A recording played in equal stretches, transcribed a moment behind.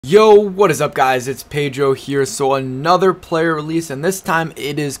Yo, what is up guys? It's Pedro here. So another player release, and this time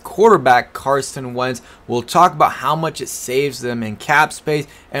it is quarterback Carson Wentz. We'll talk about how much it saves them in cap space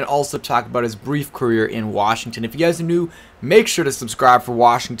and also talk about his brief career in Washington. If you guys are new, make sure to subscribe for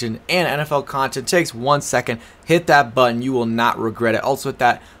Washington and NFL content. It takes 1 second. Hit that button. You will not regret it. Also hit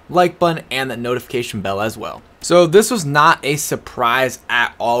that like button and that notification bell as well. So this was not a surprise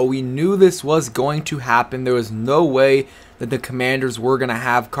at all. We knew this was going to happen. There was no way that the Commanders were going to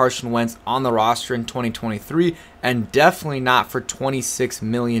have Carson Wentz on the roster in 2023, and definitely not for $26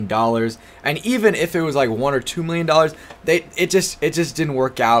 million. And even if it was like $1 or $2 million, it just didn't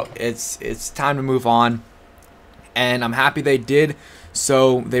work out. It's time to move on, and I'm happy they did.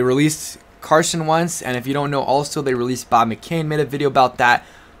 So they released Carson Wentz, and if you don't know, also they released Bob McCain. Made a video about that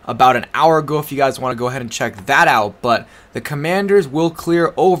about an hour ago if you guys want to go ahead and check that out. But the Commanders will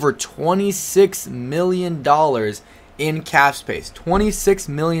clear over $26 million in cap space. $26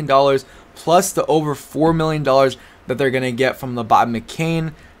 million plus the over $4 million that they're going to get from the Bob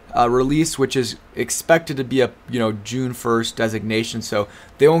McCain release, which is expected to be a June 1st designation. So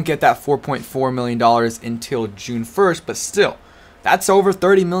they won't get that $4.4 million until June 1st, but still, that's over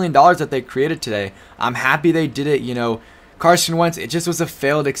 $30 million that they created today. I'm happy they did it. Carson Wentz, it just was a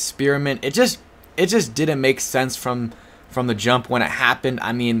failed experiment. It just didn't make sense from the jump when it happened.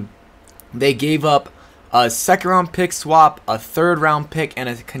 I mean, they gave up a second-round pick swap, a third-round pick, and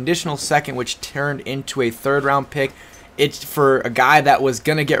a conditional second, which turned into a third-round pick. It's for a guy that was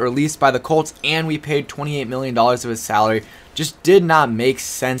going to get released by the Colts, and we paid $28 million of his salary. Just did not make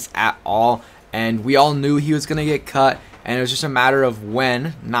sense at all, and we all knew he was going to get cut, and it was just a matter of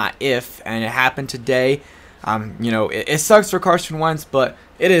when, not if, and it happened today. It sucks for Carson Wentz, but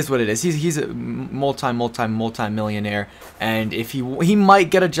it is what it is. He's a multi-millionaire, and if he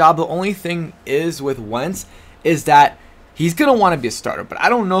might get a job. The only thing is with Wentz is that he's gonna want to be a starter, but I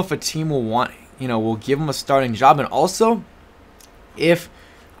don't know if a team will give him a starting job. And also, I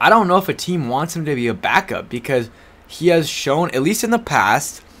don't know if a team wants him to be a backup, because he has shown, at least in the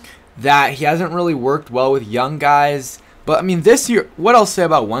past, that he hasn't really worked well with young guys. But I mean, this year, what I'll say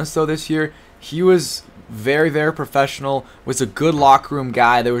about Wentz though, this year he was very, very professional, was a good locker room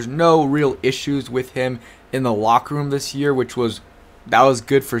guy. There was no real issues with him in the locker room this year, that was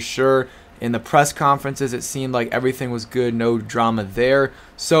good for sure. In the press conferences, it seemed like everything was good, no drama there.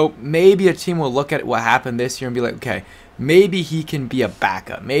 So maybe a team will look at what happened this year and be like, okay, maybe he can be a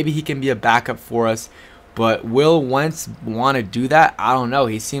backup. Maybe he can be a backup for us. But will Wentz want to do that? I don't know.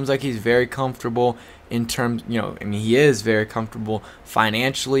 He seems like he's very comfortable in terms, he is very comfortable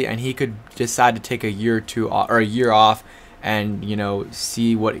financially, and he could decide to take a year or two or a year off and,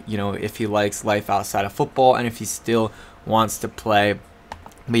 see what, if he likes life outside of football and if he still wants to play.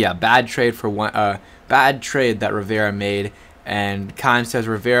 But yeah, bad trade that Rivera made. And Kime says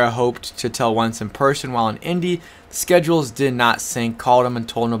Rivera hoped to tell Wentz in person while in Indy. The schedules did not sync. Called him and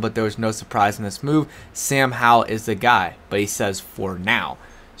told him, but there was no surprise in this move. Sam Howell is the guy, but he says for now.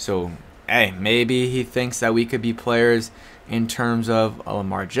 So, hey, maybe he thinks that we could be players in terms of a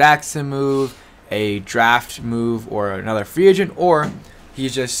Lamar Jackson move, a draft move, or another free agent, or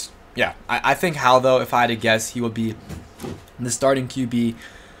he's just, yeah. I think Howell, though, if I had to guess, he will be the starting QB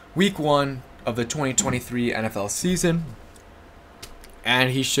week 1 of the 2023 NFL season.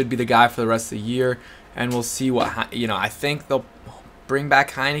 And he should be the guy for the rest of the year. And we'll see what, I think they'll bring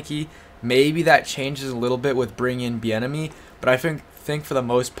back Heineke. Maybe that changes a little bit with bringing in Bieniemy. But I think for the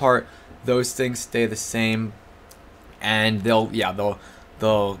most part, those things stay the same. And they'll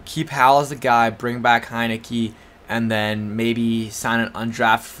keep Howell as the guy, bring back Heineke, and then maybe sign an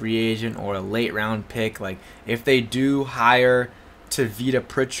undrafted free agent or a late round pick. Like, if they do hire Tavita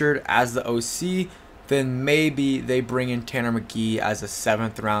Pritchard as the OC, then maybe they bring in Tanner McGee as a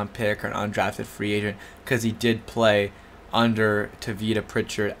 7th round pick or an undrafted free agent, because he did play under Tavita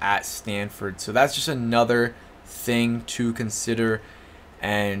Pritchard at Stanford. So that's just another thing to consider.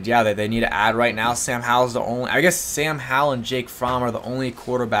 And yeah, they need to add right now. Sam Howell's the only, I guess Sam Howell and Jake Fromm are the only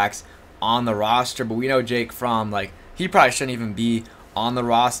quarterbacks on the roster, but we know Jake Fromm, he probably shouldn't even be on the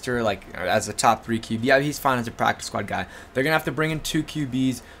roster, as a top 3 QB. Yeah, he's fine as a practice squad guy. They're going to have to bring in 2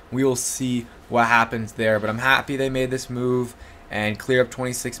 QBs. We will see what happens there, but I'm happy they made this move and clear up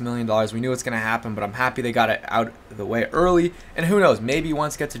 $26 million. We knew it's going to happen, but I'm happy they got it out of the way early. And who knows, maybe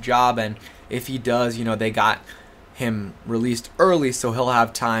Wentz gets a job, and if he does, they got him released early, so he'll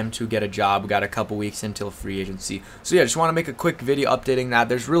have time to get a job. We got a couple weeks until free agency. So yeah, just want to make a quick video updating that.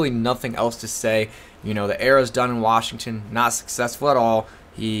 There's really nothing else to say. The era's done in Washington. Not successful at all.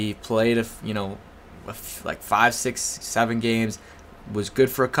 He played like 5, 6, 7 games. Was good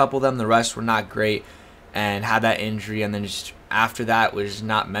for a couple of them. The rest were not great, and had that injury, and then just after that was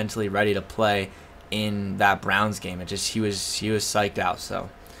not mentally ready to play in that Browns game. It just he was psyched out. So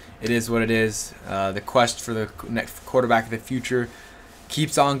it is what it is. The quest for the next quarterback of the future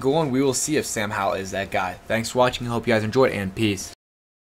keeps on going. We will see if Sam Howell is that guy. Thanks for watching. I hope you guys enjoyed, and peace.